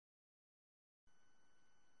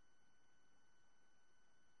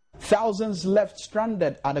Thousands left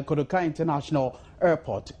stranded at the Kotoka International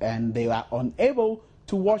Airport, and they are unable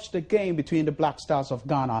to watch the game between the Black Stars of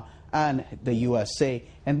Ghana and the USA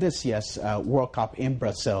in this year's World Cup in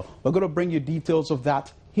Brazil. We're going to bring you details of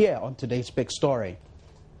that here on today's big story.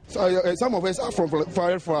 Some of us are from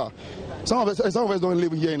far. Some of us don't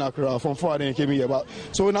live here in Accra. From far, they came here. But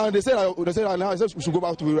so now they say now we should go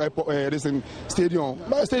back to this stadium.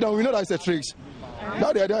 But stadium, we know that's a trick.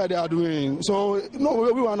 That they are doing. So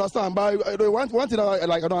no, we understand. But one thing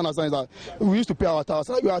I don't understand is that we used to pay our tax.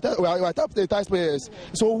 We are taxpayers.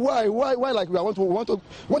 So why like we want to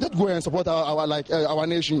go and support our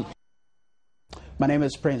nation? My name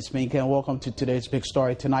is Prince Mink, and welcome to today's big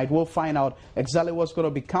story. Tonight we'll find out exactly what's going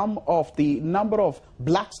to become of the number of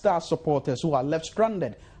Black Star supporters who are left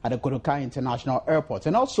stranded at the Kotoka International Airport,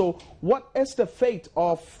 and also what is the fate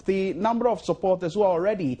of the number of supporters who are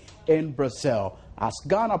already in Brazil as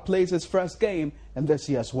Ghana plays its first game in this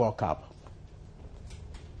year's World Cup.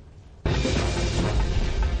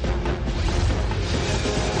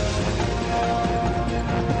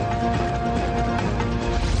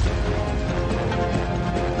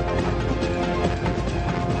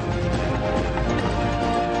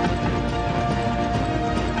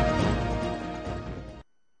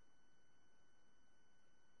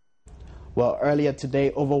 Well, earlier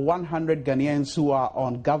today, over 100 Ghanaians who are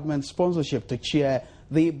on government sponsorship to cheer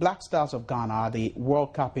the Black Stars of Ghana, the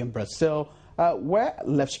World Cup in Brazil, were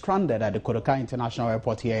left stranded at the Kotoka International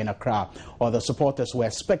Airport here in Accra. Or the supporters were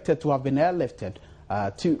expected to have been airlifted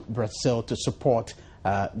to Brazil to support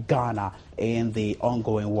Ghana in the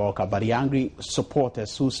ongoing World Cup. But the angry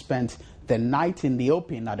supporters who spent the night in the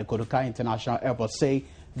open at the Kotoka International Airport say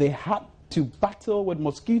they had to battle with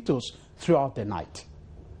mosquitoes throughout the night.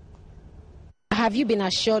 Have you been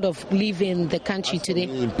assured of leaving the country today?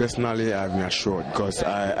 Personally, I've been assured because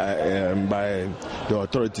I by the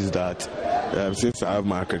authorities that since I have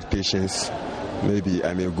my accreditations, maybe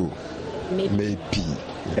I may go. Maybe.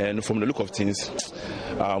 And from the look of things,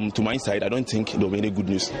 to my side, I don't think there will be any good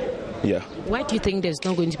news. Yeah. Why do you think there's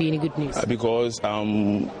not going to be any good news? Because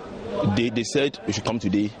they said we should come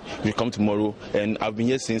today, we should come tomorrow, and I've been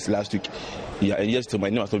here since last week. Yeah, and yes,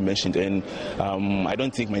 my name has not been mentioned, and I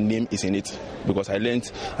don't think my name is in it because I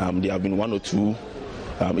learned there have been one or two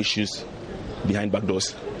issues behind back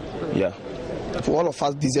doors. Yeah. For all of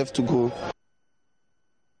us deserve to go.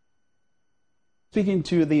 Speaking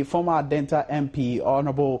to the former Adenta MP,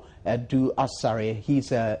 Honorable Barima Osei Asare,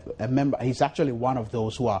 he's a member. He's actually one of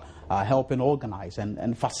those who are helping organize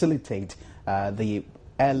and facilitate the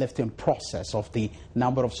airlifting process of the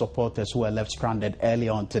number of supporters who were left stranded early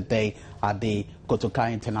on today at the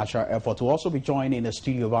Kotoka International Airport. We'll also be joined in the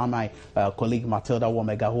studio by my colleague Matilda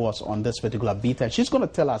Womega, who was on this particular beat, and she's going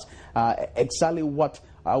to tell us exactly what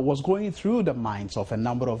was going through the minds of a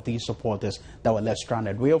number of these supporters that were left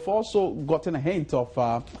stranded. We have also gotten a hint of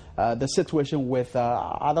the situation with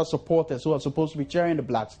other supporters who are supposed to be cheering the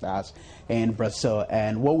Black Stars in Brazil,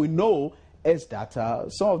 and what we know is that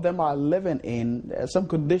some of them are living in some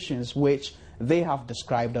conditions which they have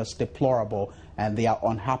described as deplorable, and they are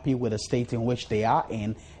unhappy with the state in which they are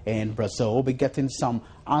in Brazil. We'll be getting some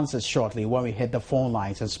answers shortly when we hit the phone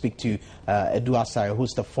lines and speak to Barima Osei Asare,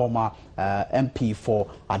 who's the former MP for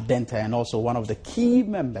Adenta and also one of the key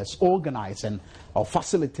members organizing or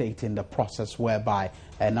facilitating the process whereby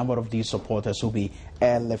a number of these supporters will be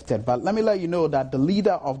airlifted. But let me let you know that the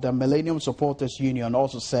leader of the Millennium Supporters Union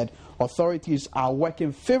also said authorities are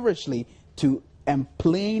working feverishly to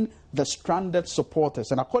enplane the stranded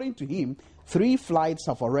supporters. And according to him, 3 flights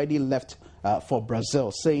have already left for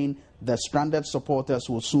Brazil, saying the stranded supporters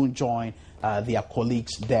will soon join their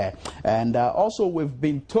colleagues there. And also we've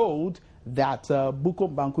been told that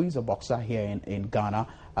Buko Banku is a boxer here in Ghana.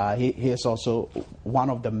 He is also one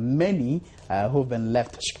of the many who have been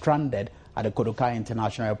left stranded at the Kotoka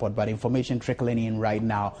International Airport, but information trickling in right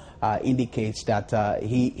now indicates that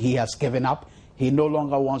he has given up. He no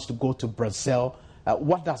longer wants to go to Brazil.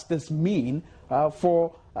 What does this mean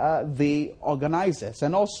for the organizers?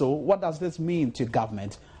 And also, what does this mean to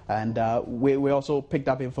government? And we also picked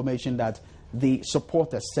up information that the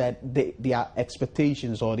supporters said their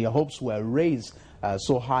expectations or their hopes were raised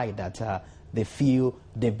so high that they feel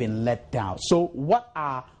they've been let down. So what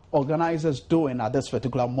are organizers doing at this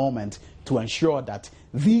particular moment to ensure that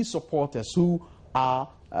these supporters who are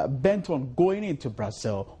bent on going into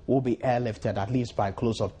Brazil will be airlifted at least by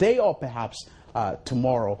close of day or perhaps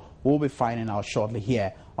tomorrow? We'll be finding out shortly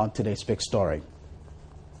here on today's big story.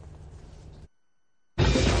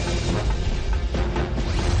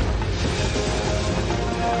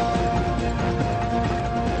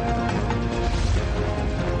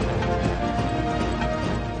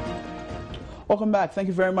 Welcome back. Thank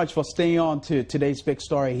you very much for staying on to today's big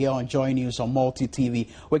story here on Joy News on Multi TV.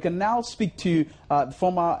 We can now speak to the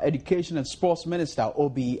former Education and Sports Minister,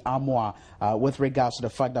 Obi Amwa, with regards to the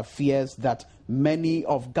fact that fears that many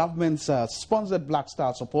of government's sponsored Black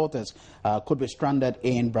Star supporters could be stranded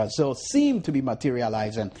in Brazil seem to be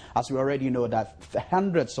materializing, as we already know that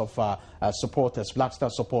hundreds of supporters, Black Star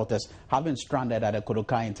supporters, have been stranded at the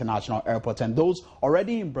Kotoka International Airport, and those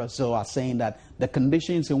already in Brazil are saying that the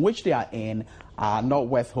conditions in which they are in are not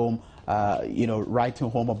worth writing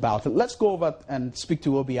home about. Let's go over and speak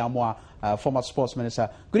to Obi Amwa, former sports minister.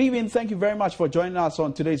 Good evening. Thank you very much for joining us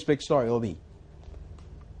on today's big story, Obi.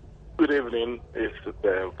 Good evening. It's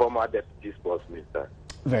the former deputy sports minister.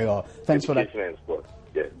 Very well. Thanks for that. Education and Sports.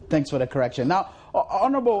 Yes. Thanks for the correction. Now,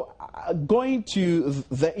 Honorable, going to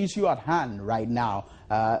the issue at hand right now,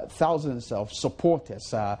 thousands of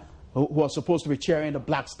supporters who are supposed to be cheering the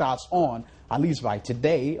Black Stars on, at least by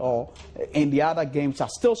today or in the other games, are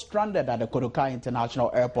still stranded at the Kotoka International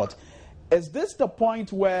Airport. Is this the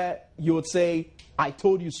point where you would say, I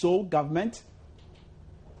told you so, government?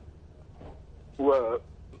 Well,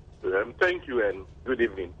 thank you and good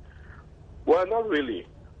evening. Well, not really.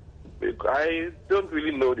 I don't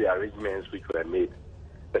really know the arrangements which were made,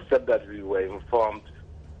 except that we were informed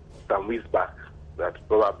some weeks back that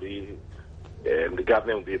probably the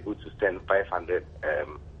government will be able to send 500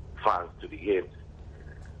 fans to the games.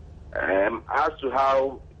 As to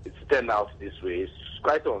how it's turned out this way, it's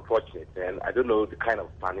quite unfortunate, and I don't know the kind of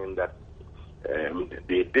planning that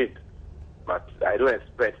they did, but I don't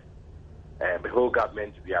expect the whole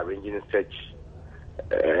government to be arranging such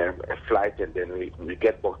a flight, and then we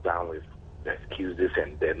get bogged down with the excuses,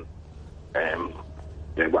 and then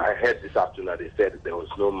I heard this afternoon that they said there was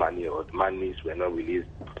no money or the monies were not released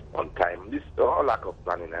on time. This is all lack of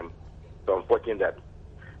planning. It's unfortunate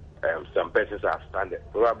that some persons are stranded.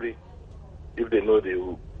 Probably, if they know they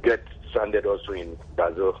will get stranded also in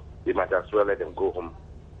Brazil, they might as well let them go home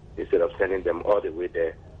instead of sending them all the way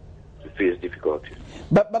there to face difficulties.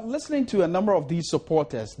 But listening to a number of these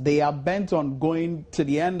supporters, they are bent on going to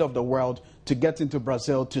the end of the world to get into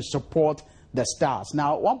Brazil to support the Stars.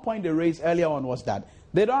 Now, one point they raised earlier on was that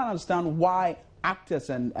they don't understand why actors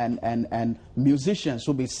and musicians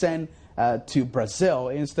will be sent to Brazil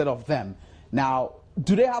instead of them. Now,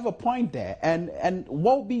 do they have a point there? And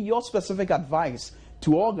what would be your specific advice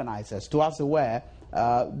to organizers, to us aware,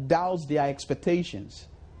 douse their expectations?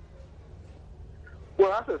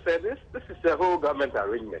 Well, as I said, this is a whole government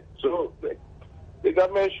arrangement. So the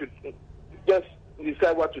government should just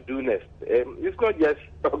decide what to do next. It's not just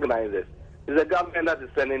organizers. It's the government that is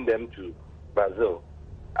sending them to Brazil.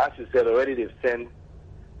 As you said already, they've sent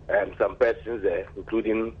some persons there,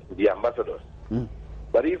 including the ambassadors.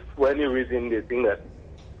 But if for any reason they think that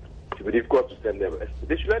it will be difficult to send them,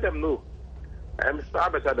 they should let them know. It's far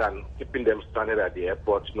better than keeping them stranded at the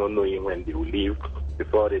airport, not knowing when they will leave,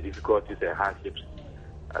 before the difficulties and hardships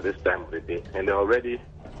at this time of the day. And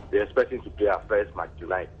they're expecting to play our first match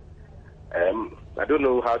July. I don't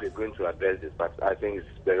know how they're going to address this, but I think it's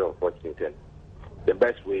very unfortunate. And the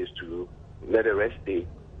best way is to let the rest stay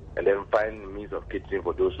and then find means of catering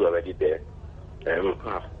for those who are already there.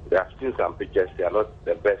 I've seen some pictures, they are not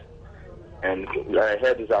the best. And I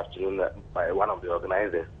heard this afternoon by one of the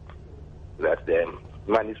organizers that the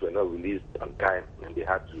monies were not released on time and they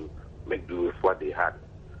had to make do with what they had.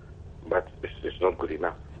 But it's not good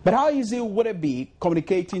enough. But how easy would it be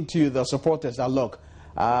communicating to the supporters that, look,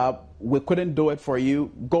 we couldn't do it for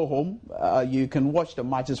you, go home, you can watch the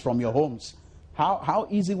matches from your homes? How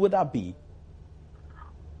easy would that be?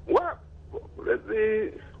 Well,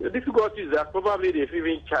 the difficulty is that probably they've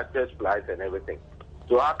even chartered flights and everything.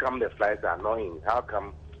 So how come the flights are not in? How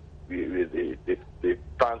come the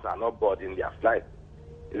fans are not boarding their flights?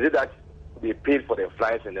 Is it that they paid for the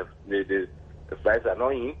flights and the flights are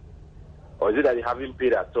not in? Or is it that they haven't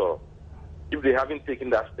paid at all? If they haven't taken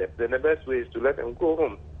that step, then the best way is to let them go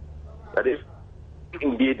home. But if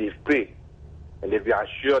indeed they've paid, and if they are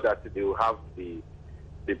sure that they will have the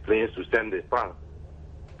planes to send the fans,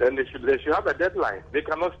 then they should have a deadline. They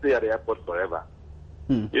cannot stay at the airport forever.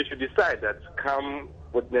 They should decide that come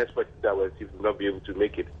witness that was if not be able to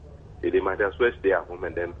make it, they might as well stay at home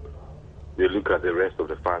and then they look at the rest of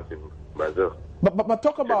the fans in Brazil. But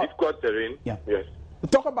talk about difficult terrain. Yeah. Yes.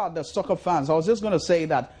 Talk about the soccer fans. I was just going to say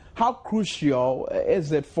that how crucial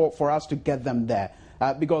is it for us to get them there?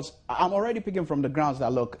 Because I'm already picking from the grounds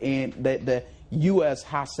that, look, the U.S.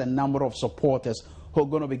 has a number of supporters who are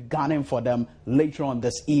going to be gunning for them later on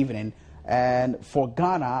this evening. And for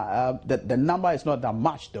Ghana, the number is not that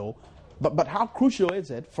much, though. But how crucial is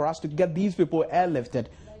it for us to get these people airlifted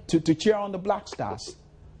to cheer on the Black Stars?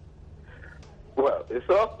 Well, it's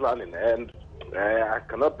all planning, and I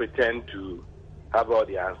cannot pretend to have all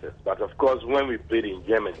the answers. But of course, when we played in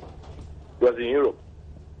Germany, it was in Europe.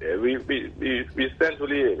 We sent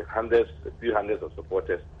only a few hundreds of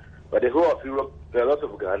supporters, but the whole of Europe, there are a lot of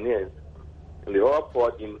Ghanaians, and they all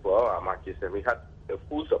poured in for all our matches, and we had a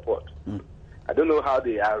full support. I don't know how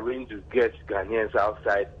they arranged to get Ghanaians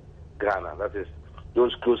outside Ghana, that is,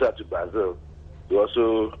 those closer to Brazil, to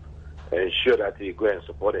also ensure that they go and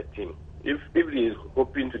support a team. If he is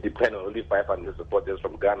hoping to depend on only 500 supporters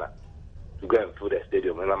from Ghana to go and fill the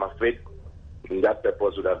stadium, and I'm afraid that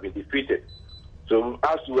purpose would have been defeated. So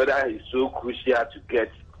as to whether it's so crucial to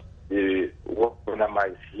get the work number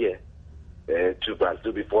is here to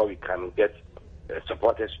Brazil before we can get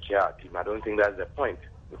supporters to cheer our team, I don't think that's the point,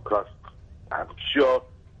 because I'm sure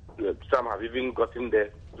some have even gotten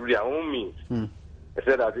there through their own means. I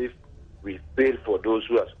said that if we paid for those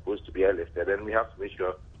who are supposed to be airlifted, then we have to make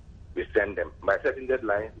sure we send them. By setting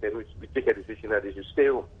deadline, then we take a decision that they should stay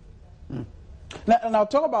home. Now,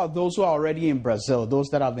 talk about those who are already in Brazil, those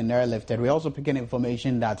that have been airlifted. We're also picking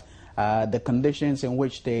information that the conditions in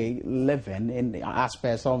which they live in as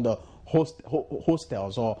per some of the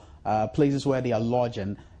hostels or places where they are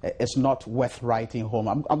lodging, is not worth writing home.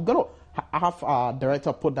 I'm going to have our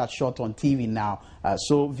director put that shot on TV now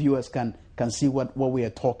so viewers can see what we are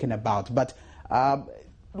talking about. But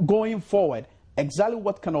going forward, exactly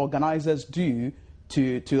what can organizers do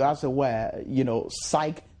to as it were,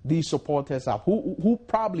 psych these supporters up who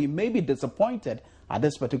probably may be disappointed at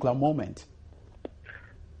this particular moment?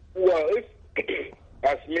 Well, if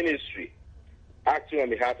as ministry acting on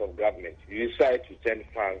behalf of government, you decide to send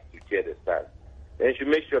fans to cheer the stars, then you should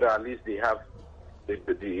make sure that at least they have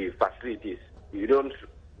the facilities. You don't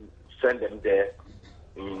send them there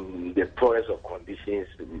in the poorest of conditions.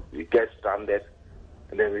 We get stranded,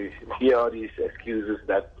 and then we hear all these excuses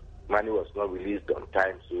that money was not released on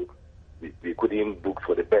time, so we couldn't book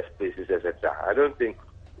for the best places, etc. I don't think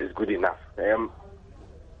it's good enough. As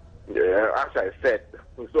I said,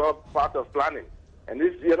 it's all part of planning. And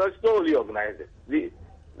this, it's not only organizing. If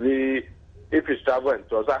it's travel and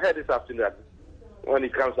tours, I heard this afternoon that when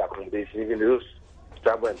it comes to accommodation, even those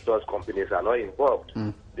travel and tours companies are not involved.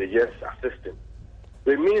 They're just assisting.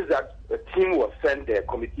 So it means that a team was sent there, a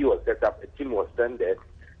committee was set up, a team was sent there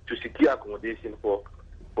to secure accommodation for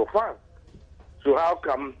fans. So how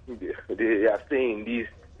come they are staying in these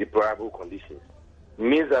deplorable conditions? It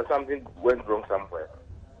means that something went wrong somewhere.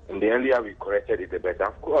 And the earlier we corrected it, the better.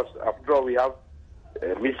 Of course, after all, we have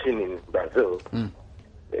a mission in Brazil. And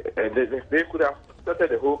they could have started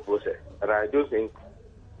the whole process. And I don't think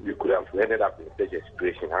we could have ended up in such a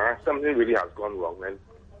situation. Something really has gone wrong, and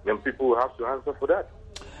then people will have to answer for that.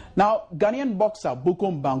 Now, Ghanaian boxer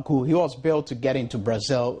Bukum Banku, he was bailed to get into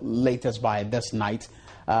Brazil latest by this night.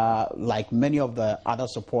 Like many of the other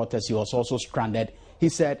supporters, he was also stranded. He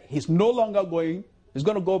said he's no longer going. He's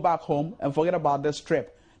going to go back home and forget about this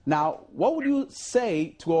trip. Now, what would you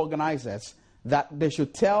say to organizers that they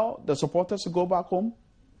should tell the supporters to go back home?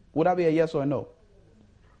 Would that be a yes or a no?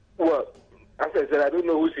 Well, as I said, I don't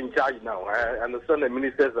know who's in charge now. I understand the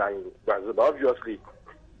ministers are in Brazil, but obviously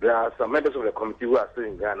there are some members of the committee who are still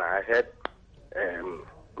in Ghana. I heard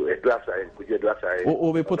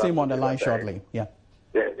we'll be putting him on the line shortly. Yeah,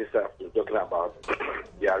 this afternoon talking about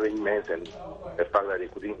the arrangements and the fact that they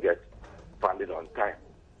couldn't get funding on time.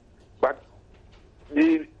 But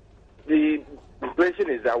the impression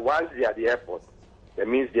is that once they are at the airport, that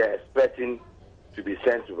means they are expecting to be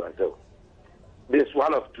sent to Brazil. There's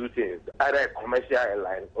one of two things, either a commercial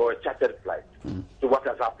airline or a chartered flight. So what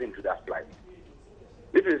has happened to that flight?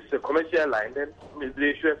 If it's a commercial airline, then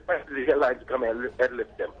they should expect the airline to come and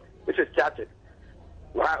airlift them. If it's chartered,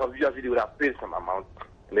 well, obviously they would have paid some amount,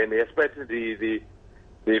 and then they expect the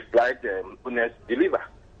flight owners to deliver.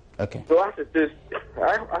 Okay. So as it is,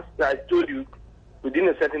 as I told you, within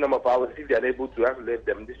a certain number of hours, if they are able to airlift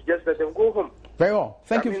them, they should just let them go home. Very well.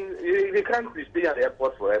 Thank you. I mean, they can't stay at the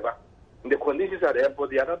airport forever. The conditions at the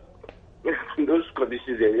airport, they are not, in those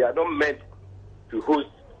conditions, they are not meant to host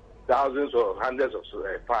thousands or hundreds of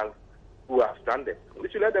fans who are stranded. We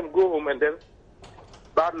should let them go home, and then,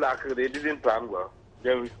 bad luck, they didn't plan well.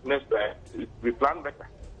 Then next time, we plan better.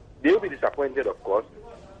 They will be disappointed, of course,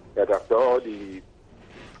 that after all the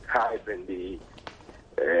hype and the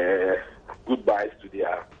goodbyes to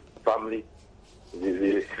their family,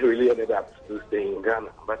 they really ended up still staying in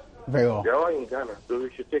Ghana. But very well. They're all in Ghana, so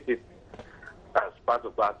we should take it as part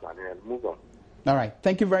of our plan and move on. All right.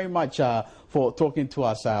 Thank you very much for talking to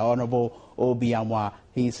us, Honorable Obi Amwa.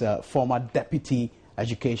 He's a former deputy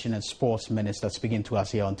Education and Sports Minister, speaking to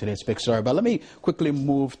us here on today's Big Story. But let me quickly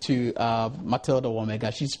move to Matilda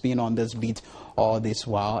Womega. She's been on this beat all this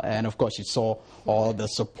while, and of course, she saw all the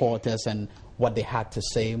supporters and what they had to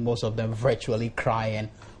say, most of them virtually crying.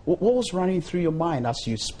 What was running through your mind as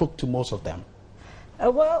you spoke to most of them?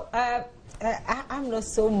 I'm not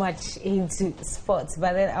so much into sports,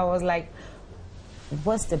 but then I was like,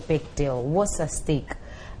 what's the big deal? What's at stake?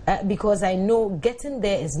 Because I know getting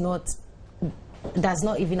there does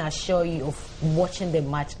not even assure you of watching the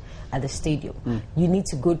match at the stadium. You need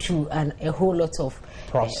to go through a whole lot of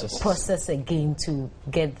process again to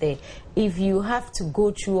get there. If you have to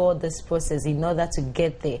go through all this process in order to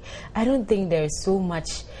get there, I don't think there is so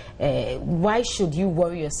much. Why should you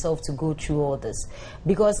worry yourself to go through all this?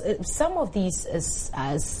 Because some of these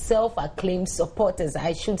self-acclaimed supporters,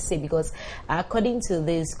 I should say, because according to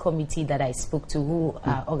this committee that I spoke to, who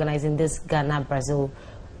are organizing this Ghana-Brazil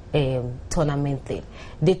tournament thing,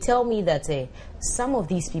 they tell me that some of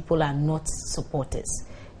these people are not supporters.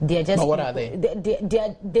 They are just. But what are they?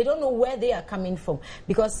 They don't know where they are coming from,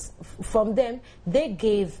 because from them they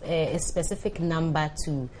gave a specific number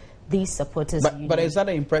to these supporters. But is that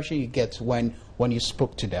the impression you get when you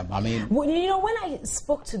spoke to them? I mean, when I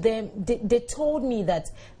spoke to them, they told me that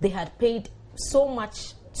they had paid so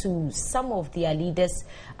much to some of their leaders.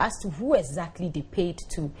 As to who exactly they paid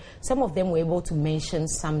to, some of them were able to mention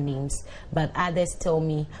some names, but others tell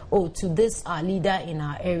me, oh, to this our leader in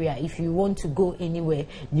our area, if you want to go anywhere,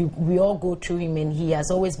 we all go through him, and he has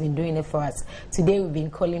always been doing it for us. Today we've been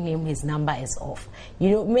calling him, his number is off.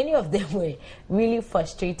 Many of them were really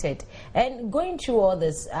frustrated. And going through all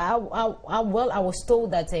this, I was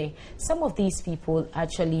told that some of these people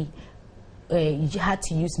actually you had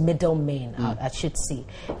to use middlemen, I should say.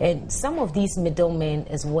 And some of these middlemen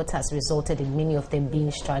is what has resulted in many of them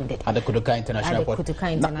being stranded at the Kotoka International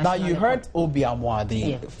Airport. Now you heard Obi Amwa,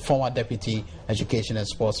 the former Deputy Education and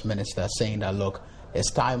Sports Minister, saying that, look,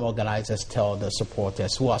 it's time organizers tell the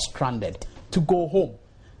supporters who are stranded to go home.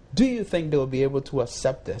 Do you think they will be able to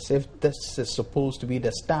accept this if this is supposed to be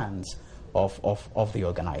the stance of the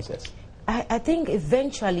organizers? I think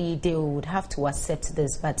eventually they would have to accept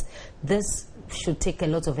this, but this should take a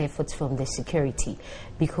lot of effort from the security,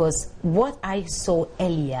 because what I saw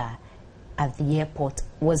earlier at the airport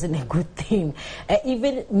wasn't a good thing.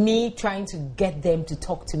 Even me trying to get them to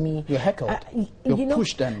talk to me. You're heckled. You're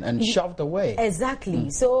pushed and shoved away.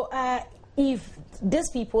 Exactly. So if these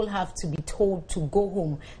people have to be told to go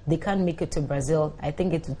home, they can't make it to Brazil, I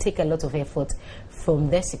think it will take a lot of effort from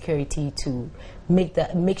their security to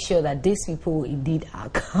make sure that these people indeed are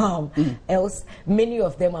calm. Else, many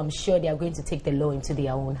of them, I'm sure, they are going to take the law into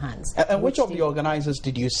their own hands. And which of the organizers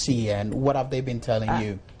did you see, and what have they been telling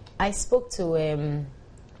you? I spoke to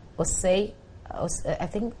Osei. I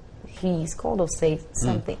think he's called Osei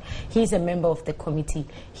something. He's a member of the committee.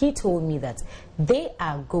 He told me that they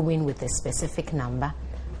are going with a specific number.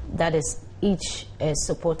 That is, each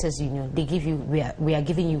supporters union, they give you, we are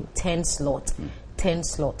giving you 10 slots. 10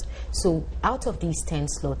 slots. So out of these 10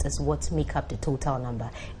 slots is what make up the total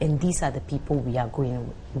number, and these are the people we are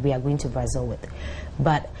going to Brazil with.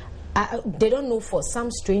 But they don't know, for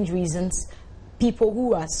some strange reasons, people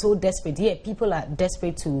who are so desperate. Yeah, people are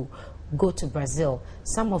desperate to go to Brazil.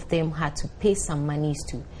 Some of them had to pay some monies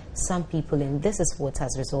to some people, and this is what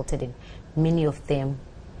has resulted in many of them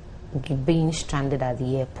being stranded at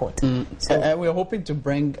the airport. So we're hoping to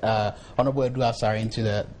bring Honorable Edu Asare into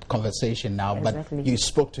the conversation now, exactly. But you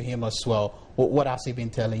spoke to him as well. What has he been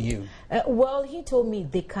telling you? Well, he told me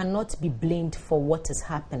they cannot be blamed for what is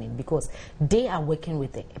happening, because they are working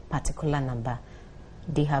with a particular number.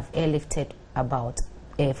 They have airlifted about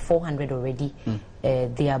 400 already.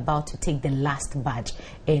 They are about to take the last batch,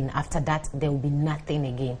 and after that there will be nothing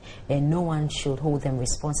again, and no one should hold them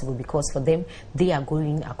responsible, because for them, they are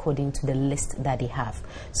going according to the list that they have.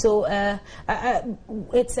 So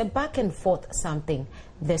it's a back and forth something.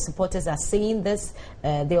 The supporters are saying this,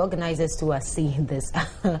 the organizers too are saying this.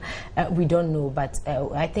 We don't know, but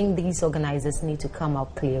I think these organizers need to come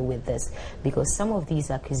out clear with this, because some of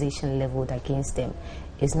these accusations leveled against them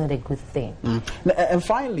is not a good thing. And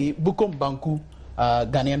finally, Bukom Banku,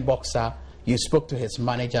 Ghanaian boxer, you spoke to his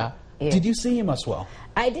manager. Yeah. Did you see him as well?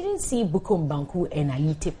 I didn't see Bukom Banku and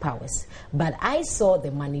Ayite Powers, but I saw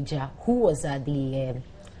the manager who was at the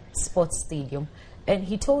sports stadium, and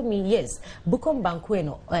he told me, yes, Bukom Banku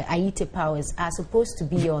and Ayite Powers are supposed to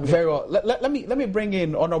be on. Very well. Let me bring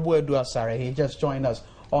in Honorable Edu Asare. He just joined us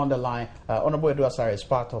on the line. Honorable Edu Asare is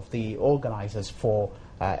part of the organizers for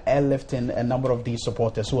airlifting a number of these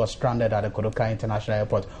supporters who are stranded at the Kotoka International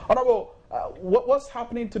Airport. Honorable, what's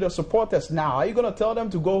happening to the supporters now? Are you going to tell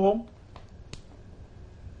them to go home?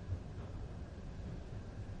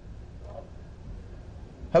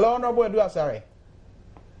 Hello, Honorable Edu Asare.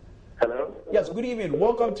 Hello? Yes, good evening.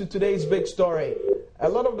 Welcome to today's big story. A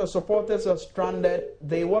lot of the supporters are stranded.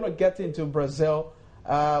 They want to get into Brazil.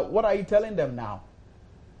 What are you telling them now?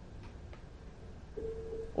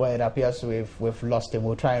 Well, it appears we've lost him.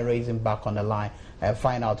 We'll try and raise him back on the line and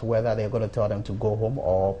find out whether they're going to tell them to go home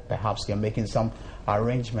or perhaps they're making some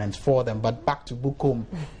arrangements for them. But back to Bukum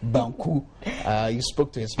Banku. You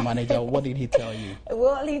spoke to his manager. What did he tell you?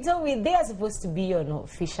 Well, he told me they are supposed to be on an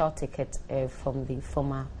official ticket from the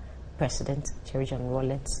former President, Jerry John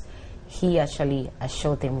Rawlings. He actually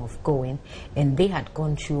assured them of going, and they had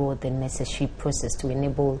gone through all the necessary process to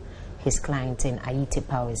enable his client and Haiti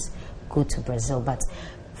Powers go to Brazil. But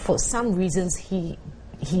for some reasons, he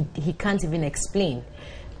can't even explain.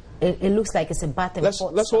 It looks like it's a battle.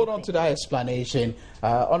 Let's hold on to that explanation.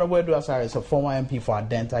 Honorable Edu Asare is a former MP for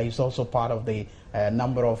Adenta. He's also part of the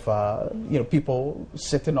number of people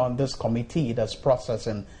sitting on this committee that's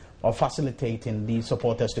processing or facilitating the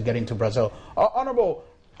supporters to get into Brazil. Honorable,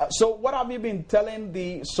 so what have you been telling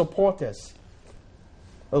the supporters?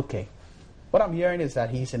 Okay, what I'm hearing is that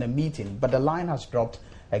he's in a meeting, but the line has dropped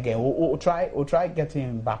again. We'll try getting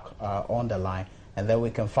him back on the line, and then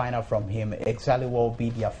we can find out from him exactly what will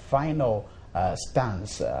be their final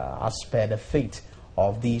stance as per the fate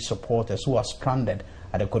of these supporters who are stranded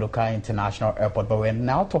at the Kotoka International Airport. But we're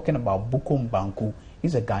now talking about Bukum Banku.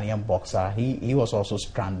 He's a Ghanaian boxer. He was also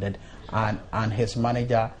stranded, and his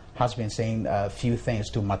manager has been saying a few things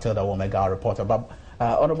to Matilda Omega, our reporter. But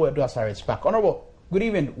Honorable Edu Asare is back. Honorable, good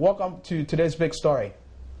evening. Welcome to today's big story.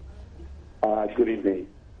 Good evening.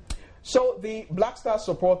 So the Black Star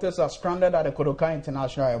supporters are stranded at the Kotoka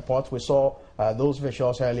International Airport. We saw those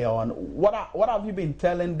visuals earlier on. What have you been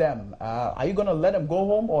telling them? Are you going to let them go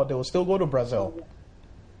home, or they will still go to Brazil?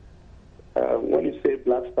 When you say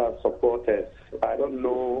Black Star supporters, I don't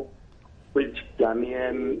know which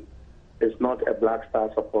Ghanaian is not a Black Star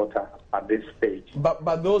supporter at this stage.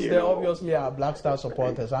 But those there obviously are Black Star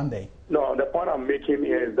supporters, aren't they? No, the point I'm making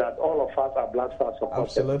here is that all of us are Black Star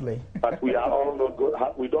supporters. Absolutely. But we are all not good.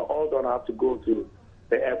 We don't have to go to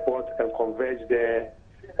the airport and converge there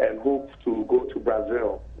and hope to go to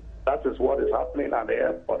Brazil. That is what is happening at the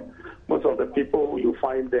airport. Most of the people you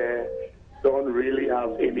find there don't really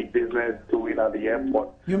have any business doing at the airport.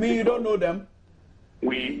 You mean you don't know them?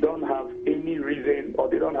 We don't have any reason, or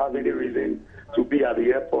they don't have any reason to be at the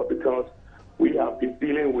airport, because we have been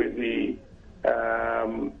dealing with the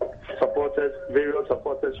supporters, various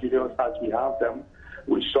supporters unions as we have them.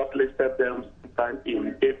 We shortlisted them sometime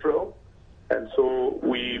in April, and so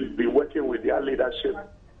we've been working with their leadership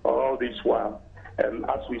all this while. And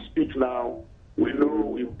as we speak now, we know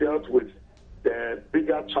we've dealt with the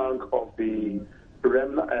bigger chunk of the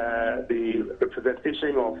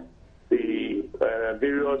representation of the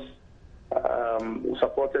various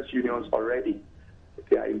supporters unions already.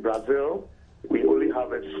 They are in Brazil. We only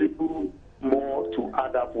have a few more to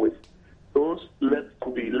add up with. Those left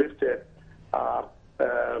to be lifted are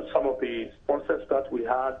some of the sponsors that we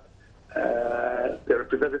had, the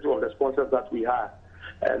representative of the sponsors that we had,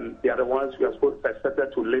 and the other ones we are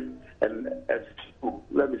expected to lift, and a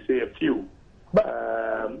few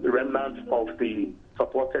remnants of the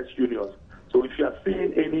supporters unions. So if you are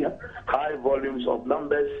seeing any high volumes of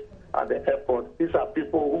numbers at the airport, these are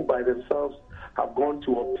people who by themselves have gone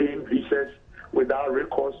to obtain visas without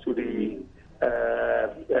recourse to the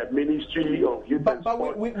Ministry of Youth and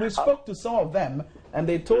Sport. But we spoke to some of them, and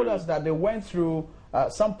they told us that they went through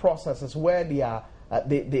some processes where they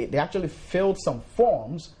actually filled some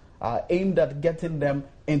forms aimed at getting them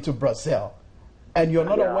into Brazil. And you're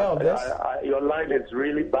not aware of this? Your line is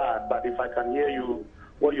really bad, but if I can hear you,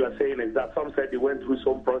 what you are saying is that some said they went through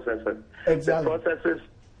some processes. Exactly. The processes,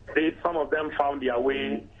 some of them found their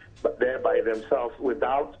way there by themselves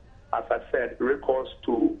without, as I said, recourse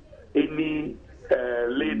to any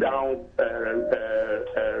laid down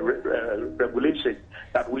regulation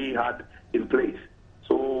that we had in place.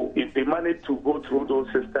 So if they managed to go through those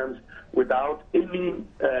systems without any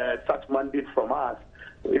such mandate from us,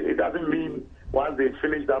 it doesn't mean once they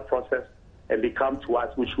finish that process and they come to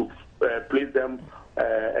us, we should place them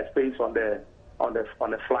a space on the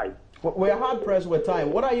flight. We're hard pressed with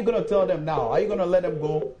time. What are you going to tell them now? Are you going to let them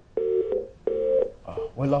go?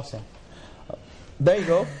 Oh, we lost him. There you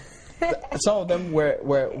go. Some of them were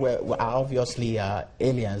obviously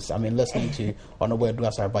aliens. I mean, listening to Honorable Edu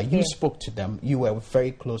Asare, but you spoke to them. You were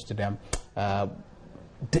very close to them.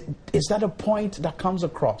 Is that a point that comes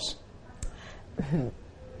across?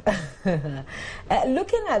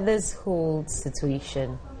 Looking at this whole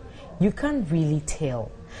situation, you can't really tell,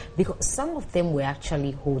 because some of them were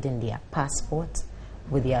actually holding their passport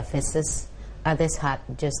with their visas Others had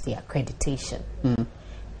just the accreditation,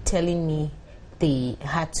 telling me they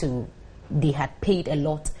had paid a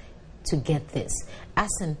lot to get this. As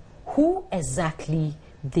in, who exactly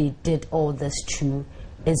they did all this to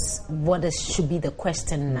is what should be the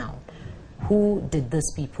question now. Who did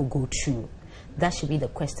these people go through? That should be the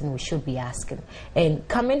question we should be asking. And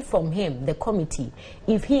coming from him, the committee,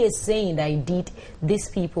 if he is saying that indeed these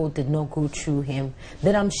people did not go through him,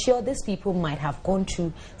 then I'm sure these people might have gone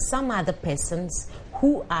through some other persons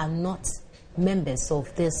who are not members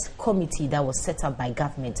of this committee that was set up by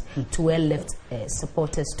government to airlift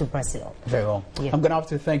supporters to Brazil. Very well. Yeah. I'm going to have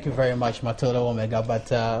to thank you very much, Matilda Omega, but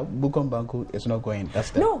Bukom Banku is not going.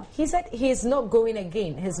 No, he said he is not going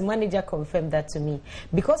again. His manager confirmed that to me.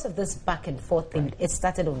 Because of this back and forth thing, it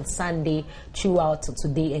started on Sunday, throughout to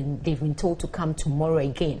today, and they've been told to come tomorrow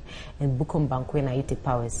again. And Bukom Banku and Aite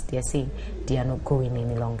Powers, they are saying they are not going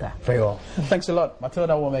any longer. Very well. Thanks a lot,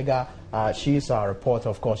 Matilda Omega. She's our reporter,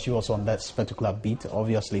 of course. She was on that particular beat,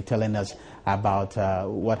 obviously telling us about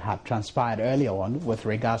what had transpired earlier on with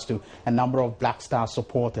regards to a number of Black Star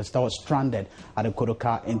supporters that were stranded at the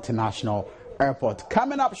Kotoka International Airport.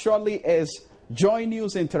 Coming up shortly is Joy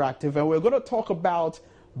News Interactive, and we're going to talk about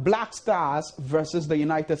Black Stars versus the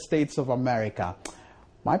United States of America.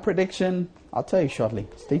 My prediction, I'll tell you shortly.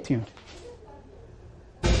 Stay tuned.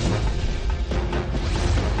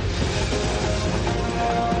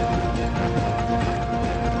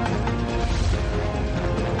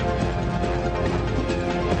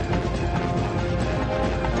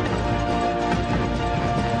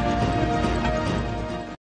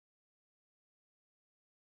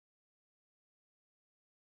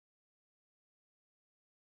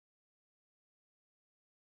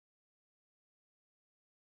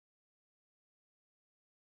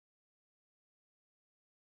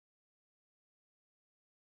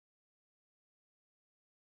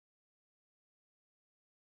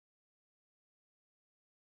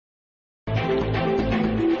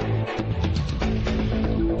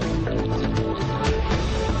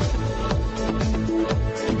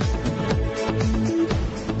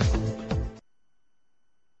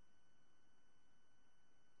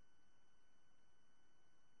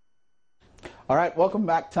 All right, welcome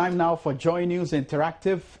back. Time now for Joy News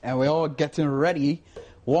Interactive, and we're all getting ready,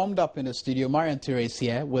 warmed up in the studio. Marian Therese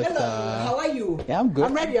here with... Hello, how are you? Yeah, I'm good.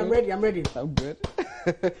 I'm ready. I'm good.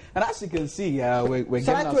 And as you can see, we're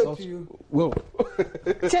getting ourselves... To you? Whoa.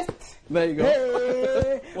 Just... There you go.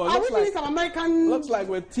 Hey. Well, Are we doing some American... Looks like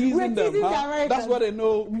we're teasing them, huh? That's what they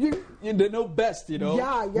know. They know best, you know.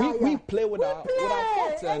 We play with our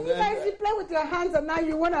thoughts. And you guys, you play with your hands, and now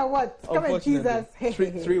you want to what? Come and tease us.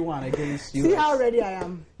 3-1 against you. See how ready I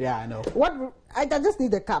am. Yeah, I know. I just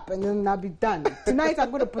need the cap, and then I'll be done. Tonight I'm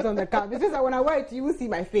going to put on the cap. It's just that when I wear it, you will see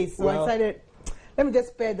my face. So I decided, let me just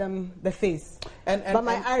spare them the face. But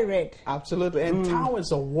my eye red. Absolutely. And town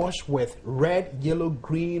is awash with red, yellow,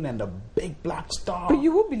 green, and a big black star. But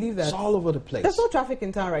you won't believe that. It's all over the place. There's no traffic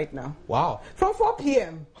in town right now. Wow. From 4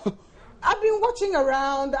 p.m. I've been watching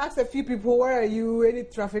around, asked a few people, where are you, any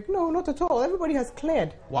traffic? No, not at all. Everybody has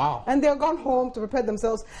cleared. Wow. And they're gone home to prepare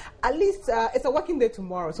themselves. At least it's a working day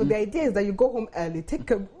tomorrow. So the idea is that you go home early,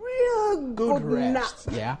 take a real good rest.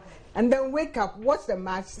 nap. Yeah. And then wake up, watch the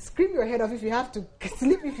match, scream your head off if you have to,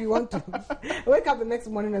 sleep if you want to. Wake up the next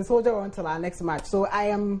morning and soldier on until our next match. So I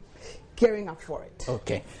am gearing up for it.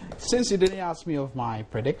 Okay. Since you didn't ask me of my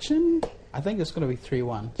prediction, I think it's going to be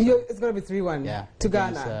 3-1. So it's going to be 3-1 to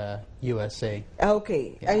Ghana. USA.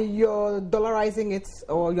 Okay. Yeah. And you're dollarizing it,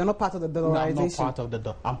 or you're not part of the dollarization? No, I'm not part of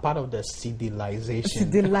the I'm part of the cedilization.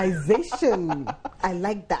 Cedilization. I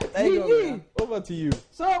like that. There you go, man. Over to you.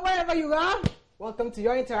 So wherever you are, welcome to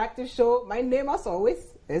your interactive show. My name, as always,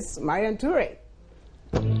 is Marian Therese.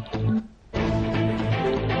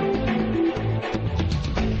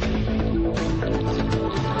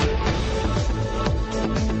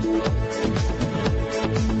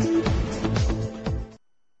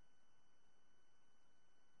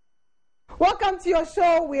 Welcome to your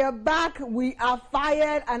show. We are back. We are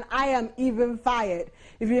fired, and I am even fired.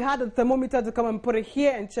 If you had a thermometer to come and put it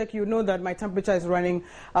here and check, you know that my temperature is running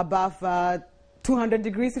above 200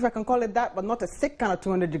 degrees, if I can call it that, but not a sick kind of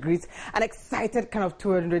 200 degrees, an excited kind of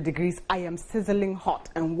 200 degrees. I am sizzling hot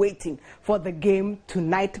and waiting for the game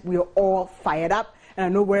tonight. We are all fired up. And and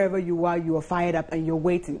I know wherever you are fired up and you're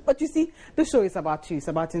waiting. But you see, the show is about you. It's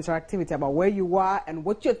about interactivity, about where you are and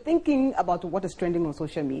what you're thinking about what is trending on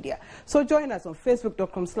social media. So join us on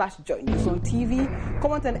facebook.com/joinnews on TV.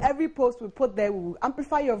 Comment on every post we put there. We will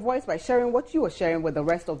amplify your voice by sharing what you are sharing with the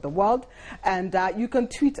rest of the world. And you can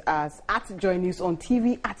tweet us at joinnews on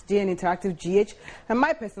TV, at JN Interactive GH, and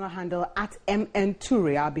my personal handle at MN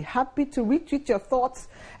I'll be happy to retweet your thoughts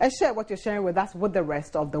and share what you're sharing with us with the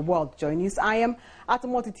rest of the world. Join News I am at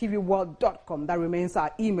multitvworld.com. That remains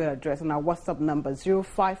our email address and our WhatsApp number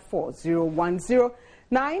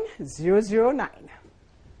 054-010-9009.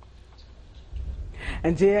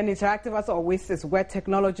 And JN Interactive, as always, is where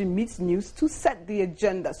technology meets news to set the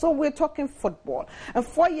agenda. So we're talking football. And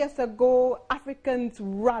 4 years ago, Africans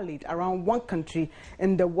rallied around one country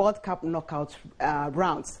in the World Cup knockout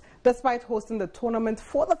rounds. Despite hosting the tournament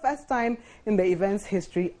for the first time in the event's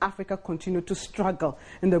history, Africa continued to struggle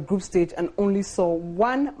in the group stage and only saw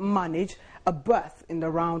one manage a berth in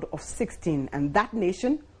the round of 16. And that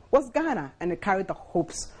nation was Ghana, and it carried the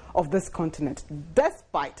hopes of this continent.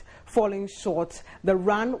 Despite falling short, the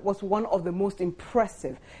run was one of the most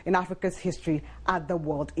impressive in Africa's history at the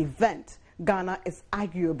world event. Ghana is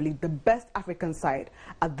arguably the best African side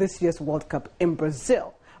at this year's World Cup in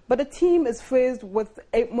Brazil. But the team is faced with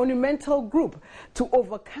a monumental group to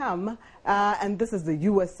overcome, and this is the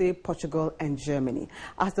USA, Portugal, and Germany.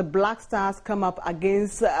 As the Black Stars come up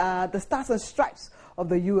against the Stars and Stripes of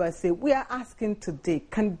the USA, we are asking today,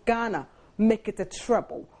 can Ghana make it a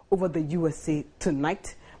treble over the USA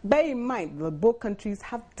tonight? Bear in mind that both countries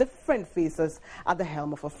have different faces at the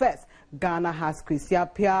helm of affairs. Ghana has Kwesi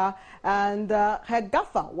Appiah and her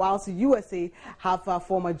gaffer, whilst USA have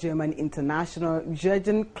former German international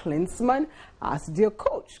Jurgen Klinsmann as their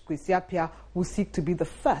coach. Kwesi Appiah will seek to be the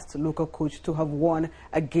first local coach to have won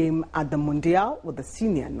a game at the Mundial with the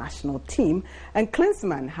senior national team. And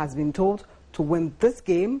Klinsmann has been told to win this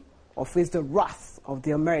game or face the wrath of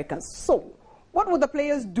the Americans. So, what will the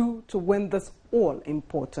players do to win this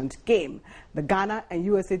all-important game? The Ghana and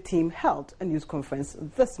USA team held a news conference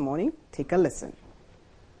this morning. Take a listen.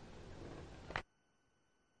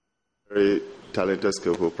 Very talented,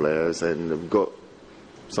 skillful players, and we've got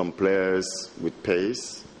some players with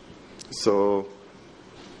pace. So,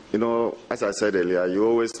 you know, as I said earlier, you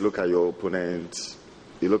always look at your opponent,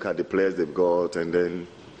 you look at the players they've got, and then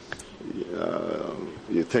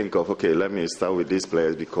you think of, okay, let me start with these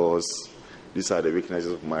players because these are the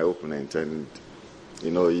weaknesses of my opponent, and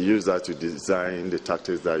you know, you use that to design the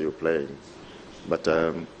tactics that you're playing. But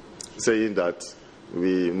saying that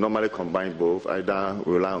we normally combine both, either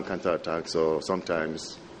we rely on counter-attacks or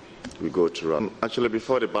sometimes we go to run. Actually,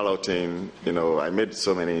 before the balloting, you know, I made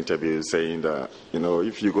so many interviews saying that, you know,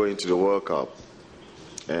 if you go into the World Cup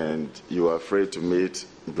and you are afraid to meet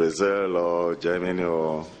Brazil or Germany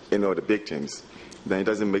or, you know, the big teams, then it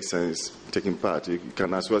doesn't make sense taking part. You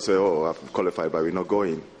can as well say, oh, I've qualified, but we're not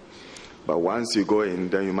going. But once you go in,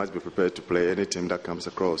 then you must be prepared to play any team that comes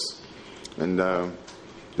across. And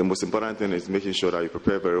the most important thing is making sure that you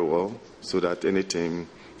prepare very well so that any team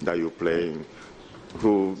that you play,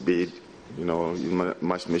 who be, you know, you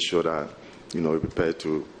must make sure that, you know, you're prepared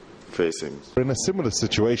to face him. In a similar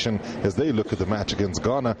situation as they look at the match against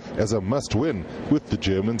Ghana as a must-win, with the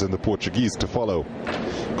Germans and the Portuguese to follow.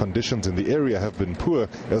 Conditions in the area have been poor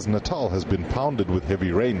as Natal has been pounded with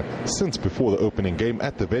heavy rain since before the opening game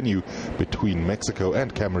at the venue between Mexico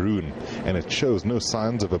and Cameroon, and it shows no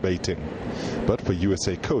signs of abating. But for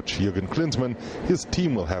USA coach Jurgen Klinsmann, his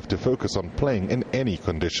team will have to focus on playing in any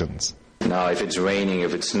conditions. Now, if it's raining,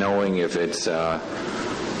 if it's snowing, if it's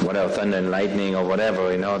whatever, thunder and lightning or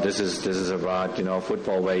whatever, you know, this is about, you know,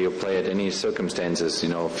 football where you play at any circumstances, you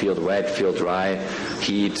know, field wet, field dry,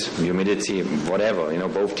 heat, humidity, whatever, you know,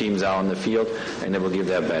 both teams are on the field and they will give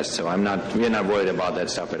their best. So we're not worried about that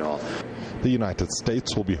stuff at all. The United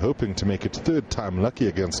States will be hoping to make it third time lucky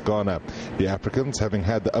against Ghana, the Africans having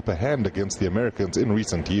had the upper hand against the Americans in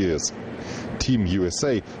recent years. Team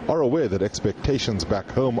USA are aware that expectations back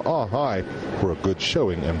home are high for a good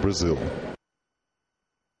showing in Brazil.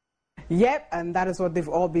 Yep, and that is what they've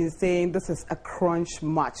all been saying. This is a crunch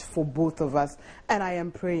match for both of us. And I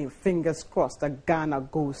am praying, fingers crossed, that Ghana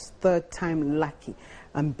goes third time lucky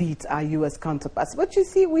and beat our U.S. counterparts. But you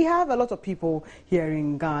see, we have a lot of people here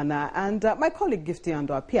in Ghana. And my colleague, Gifty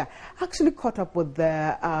Ando-Appiah, actually caught up with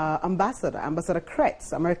the Ambassador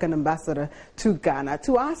Kretz, American ambassador to Ghana,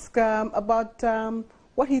 to ask about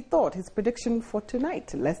what he thought, his prediction for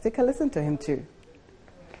tonight. Let's take a listen to him too.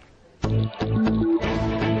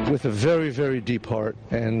 with a very, very deep heart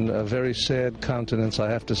and a very sad countenance,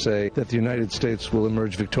 I have to say that the United States will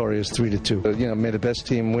emerge victorious 3-2. May the best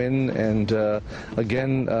team win, and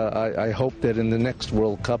again, I hope that in the next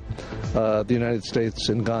World Cup, the United States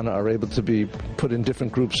and Ghana are able to be put in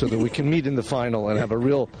different groups so that we can meet in the final and have a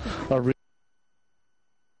real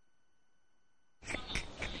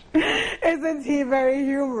Isn't he very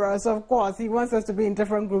humorous? Of course, he wants us to be in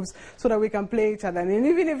different groups so that we can play each other. And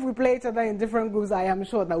even if we play each other in different groups, I am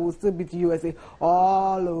sure that we'll still beat USA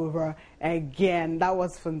all over again. That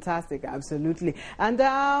was fantastic, absolutely. And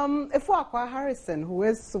Ifuakwa Harrison, who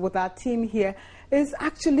is with our team here, is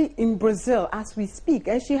actually in Brazil as we speak.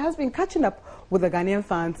 And she has been catching up with the Ghanaian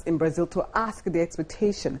fans in Brazil to ask the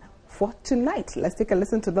expectation for tonight. Let's take a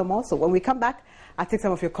listen to them also. When we come back, I'll take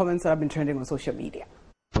some of your comments that have been trending on social media.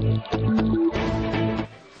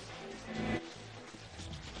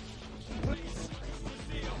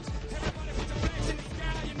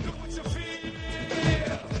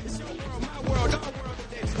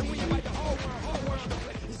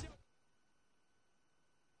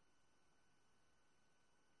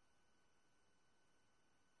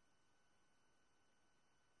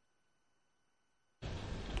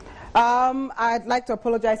 I'd like to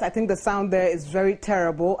apologize. I think the sound there is very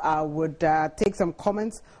terrible. I would take some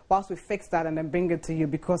comments whilst we fix that and then bring it to you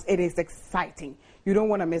because it is exciting. You don't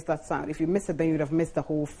want to miss that sound. If you miss it, then you'd have missed the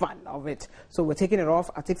whole fun of it. So we're taking it off.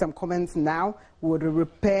 I'll take some comments now. We would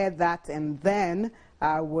repair that and then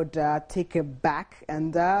I would take it back.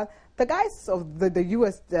 And the guys of the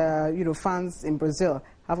U.S. Fans in Brazil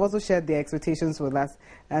have also shared their expectations with us.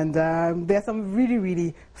 And there are some really,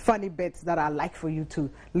 really funny bits that I'd like for you to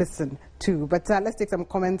listen to. But let's take some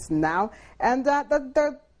comments now. And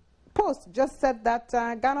the Post just said that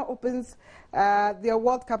Ghana opens their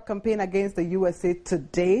World Cup campaign against the USA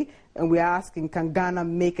today. And we are asking, can Ghana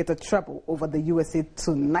make it a treble over the USA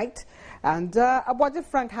tonight? And Abwaje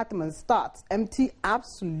Frank Hartman starts. MT,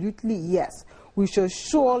 absolutely yes. We shall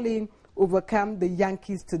surely overcome the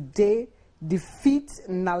Yankees today. Defeat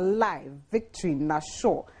na live, victory na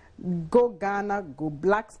sure. Go Ghana, go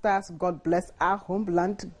Black Stars, God bless our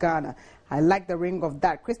homeland Ghana. I like the ring of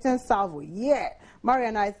that. Christian Salvo, yeah.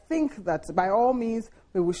 Marian, I think that by all means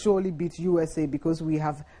we will surely beat USA because we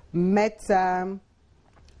have met,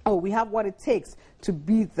 we have what it takes to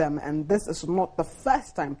beat them, and this is not the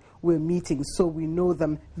first time we're meeting, so we know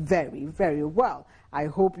them very, very well. I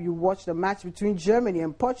hope you watch the match between Germany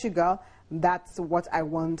and Portugal. That's what I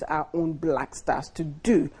want our own Black Stars to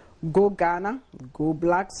do. Go Ghana, go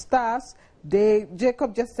Black Stars.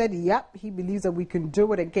 Jacob just said, yep, he believes that we can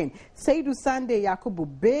do it again. Seydou Sunday Yakubu,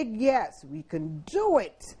 big yes, we can do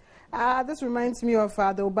it. This reminds me of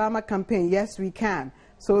the Obama campaign, yes, we can.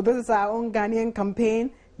 So this is our own Ghanaian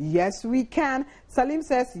campaign, yes, we can. Salim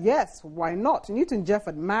says, yes, why not? Newton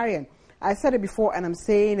Jefford, Marian, I said it before and I'm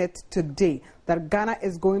saying it today, that Ghana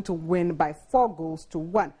is going to win by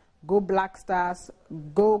 4-1. Go Black Stars,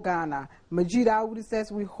 go Ghana. Majid Aoudi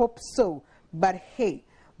says, we hope so. But hey,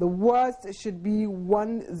 the worst should be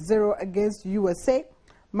 1-0 against USA.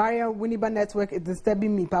 Maria, Winneba Network is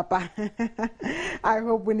disturbing me, Papa. I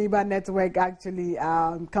hope Winneba Network actually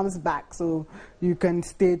comes back so you can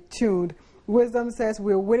stay tuned. Wisdom says,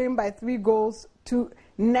 we're winning by 3-2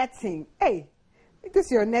 netting. Hey, this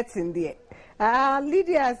is your netting there.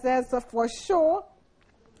 Lydia says, for sure.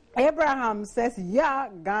 Abraham says, yeah,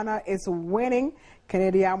 Ghana is winning.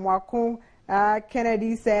 Kennedy Amwakun.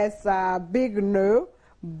 Kennedy says, big no.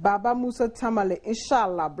 Baba Musa Tamale,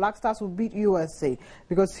 inshallah, Black Stars will beat USA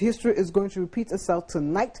because history is going to repeat itself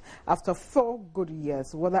tonight after 4 good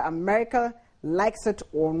years. Whether America likes it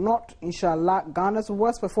or not, inshallah, Ghana's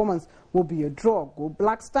worst performance will be a draw. Go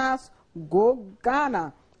Black Stars, go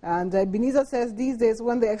Ghana. And Ebenezer says, these days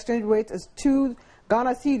when the exchange rate is 2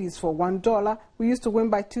 Ghana cedis for $1, we used to win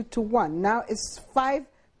by 2-1. Now it's 5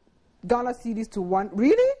 Ghana cedis to 1.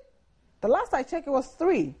 Really? The last I checked, it was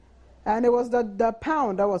 3. And it was the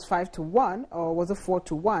pound that was 5-1, or was it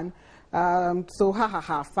 4-1? So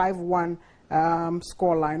 5-1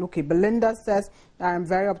 scoreline. Okay, Belinda says, I'm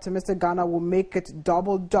very optimistic Ghana will make it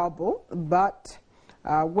double-double, but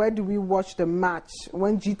where do we watch the match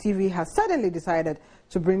when GTV has suddenly decided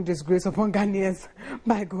to bring disgrace upon Ghanaians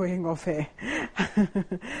by going off air?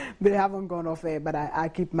 They haven't gone off air, but I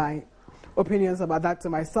keep my opinions about that to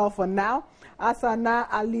myself for now. Asana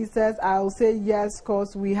Ali says, I'll say yes,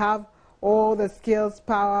 because we have all the skills,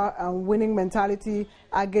 power, and winning mentality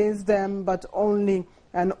against them, but only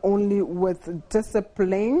with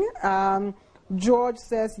discipline. George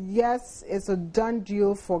says, yes, it's a done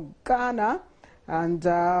deal for Ghana.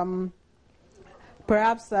 And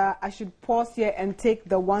perhaps I should pause here and take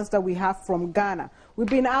the ones that we have from Ghana. We've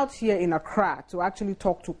been out here in Accra to actually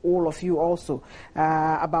talk to all of you also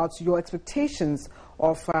about your expectations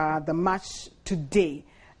of the match today.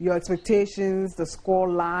 Your expectations, the score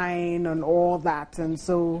line and all that. And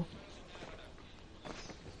so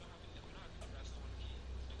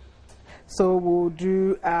we'll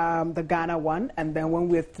do the Ghana one, and then when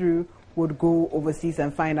we're through, we'll go overseas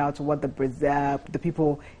and find out what the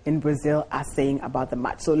people in Brazil are saying about the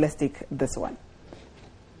match. So let's take this one.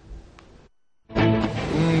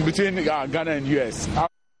 Between Ghana and US,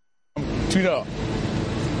 2-0.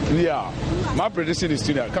 Yeah, my prediction is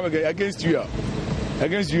 2-0. Come again against US.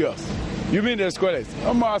 Against US. You mean the scoreless?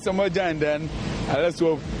 I'm and then let's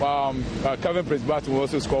hope Kevin Prince Barton will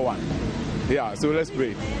also score one. Yeah, so let's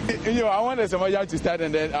pray. You know, I want the Samoa to start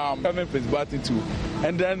and then Kevin Prince Barton too.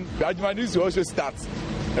 And then Ajmani to also start.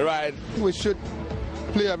 Right? We should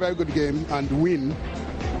play a very good game and win.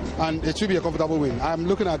 And it should be a comfortable win. I'm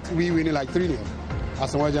looking at we winning like 3-0.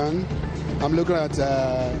 Asamoah. I'm looking at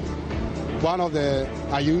one of the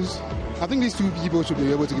Ayus. I think these two people should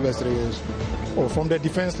be able to give us 3 years. Oh, from the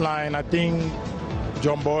defense line, I think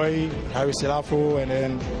John Boy, Harry Selafo, and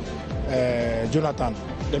then Jonathan.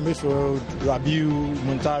 The midfield, Rabiu,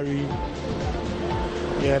 Muntari.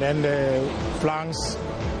 Yeah, then the flanks,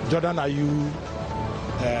 Jordan Ayew,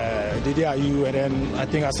 Dede Ayew, and then I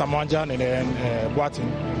think Asamoah and then Boateng.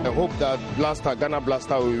 I hope that Ghana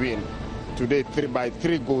Blaster will win today by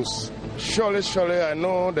 3 goals. Surely, I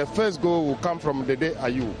know the first goal will come from Dede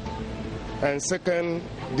Ayew. And second,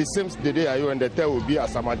 the same Dede Ayew, and the third will be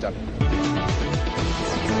Asamoah.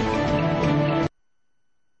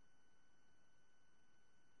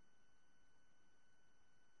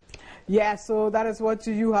 Yeah, so that is what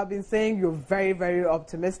you have been saying. You're very, very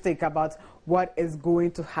optimistic about what is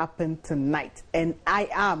going to happen tonight. And I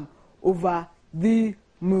am over the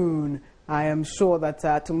moon. I am sure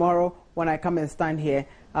that tomorrow when I come and stand here,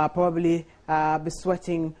 I'll probably be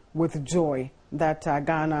sweating with joy that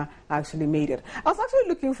Ghana actually made it. I was actually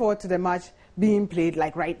looking forward to the match being played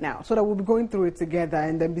like right now, so that we'll be going through it together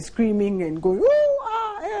and then be screaming and going, ooh,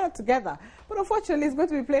 ah, yeah, together. But unfortunately, it's going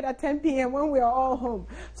to be played at 10 p.m. when we are all home.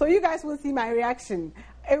 So you guys will see my reaction.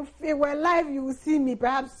 If it were live, you will see me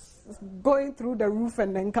perhaps going through the roof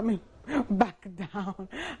and then coming back down.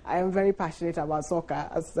 I am very passionate about soccer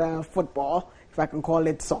as football, if I can call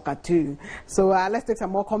it soccer too. So let's take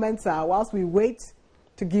some more comments whilst we wait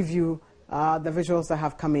to give you the visuals that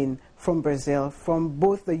have come in from Brazil, from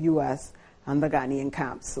both the U.S. and the Ghanaian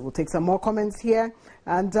camps. So we'll take some more comments here.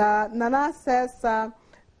 And Nana says,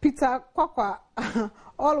 Peter Kwakwa,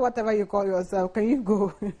 all whatever you call yourself, can you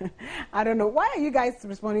go? I don't know. Why are you guys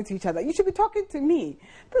responding to each other? You should be talking to me.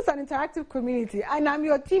 This is an interactive community, and I'm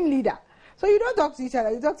your team leader. So you don't talk to each other.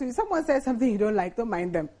 You talk to me. Someone says something you don't like, don't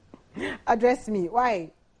mind them. Address me.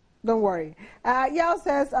 Why? Don't worry. Yao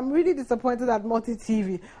says, I'm really disappointed at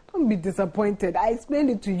Multi-TV. Don't be disappointed. I explained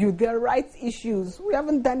it to you. There are rights issues. We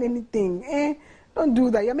haven't done anything. Don't do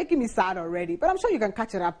that. You're making me sad already. But I'm sure you can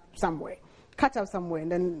catch it up somewhere. Catch up somewhere,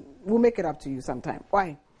 and then we'll make it up to you sometime.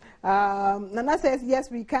 Why? Nana says,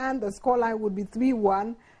 yes, we can. The scoreline would be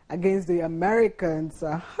 3-1 against the Americans.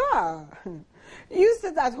 Aha! You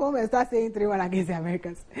sit at home and start saying 3-1 against the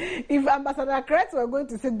Americans. If Ambassador Kretz were going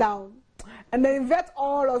to sit down and then vet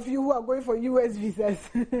all of you who are going for US visas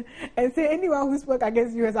and say anyone who spoke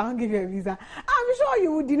against US, I won't give you a visa, I'm sure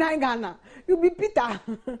you would deny Ghana. You'll be Peter.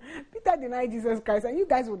 Peter denied Jesus Christ, and you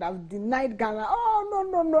guys would have denied Ghana. Oh,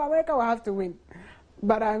 no, America will have to win.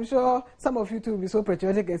 But I'm sure some of you too will be so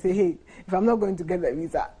patriotic and say, hey, if I'm not going to get the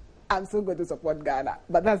visa, I'm still going to support Ghana.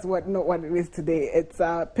 But that's not what it is today. It's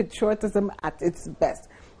patriotism at its best.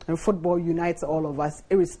 And football unites all of us,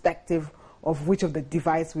 irrespective of which of the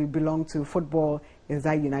device we belong to. Football is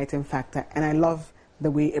that uniting factor. And I love the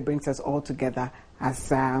way it brings us all together as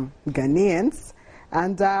Ghanaians.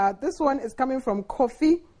 And this one is coming from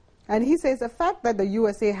Kofi. And he says the fact that the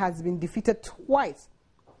USA has been defeated twice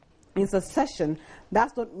in succession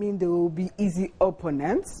does not mean they will be easy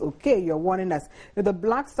opponents. Okay, you're warning us. If the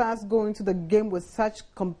Black Stars go into the game with such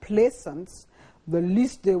complacence, the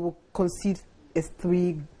least they will concede is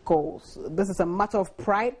 3 goals. This is a matter of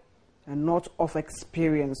pride and not of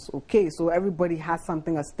experience. Okay, so everybody has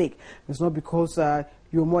something at stake. It's not because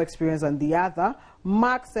you're more experienced than the other.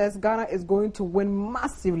 Mark says Ghana is going to win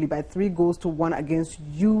massively by 3-1 against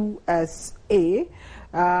USA.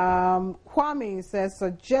 Kwame says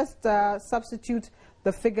just substitute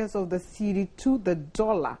the figures of the CD to the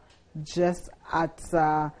dollar just at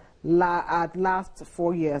last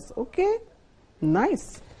 4 years. Okay,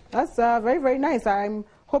 nice. That's very, very nice. I'm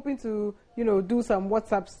hoping to, do some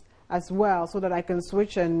WhatsApps as well so that I can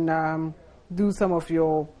switch and do some of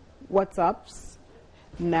your WhatsApps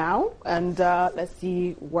now. And let's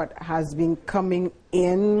see what has been coming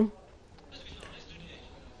in.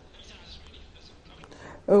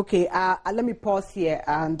 Okay, let me pause here,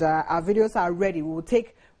 and our videos are ready. We will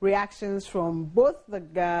take reactions from both the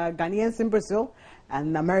Ghanaians in Brazil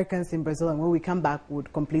and Americans in Brazil, and when we come back, we'll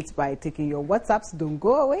complete by taking your WhatsApps. Don't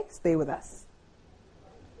go away, stay with us.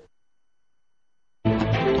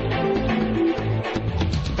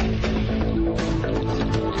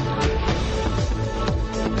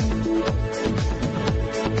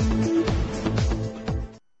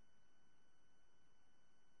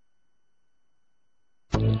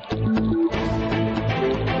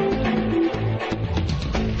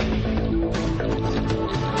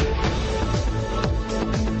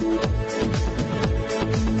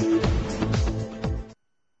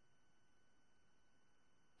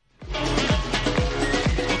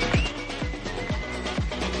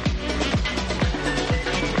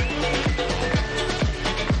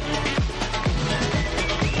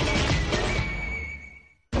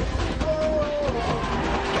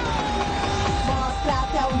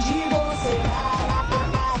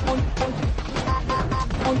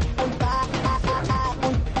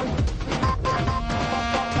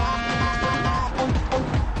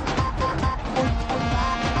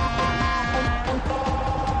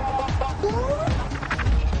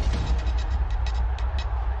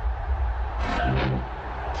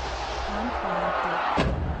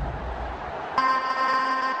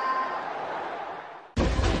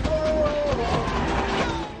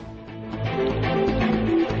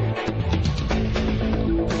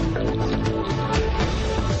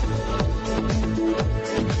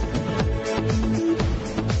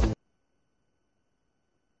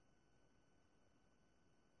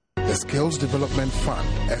 The Skills Development Fund,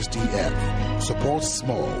 SDF, supports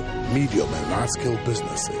small, medium and large-scale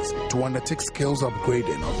businesses to undertake skills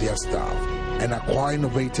upgrading of their staff and acquire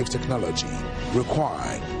innovative technology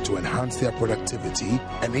required to enhance their productivity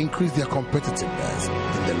and increase their competitiveness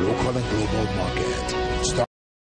in the local and global market.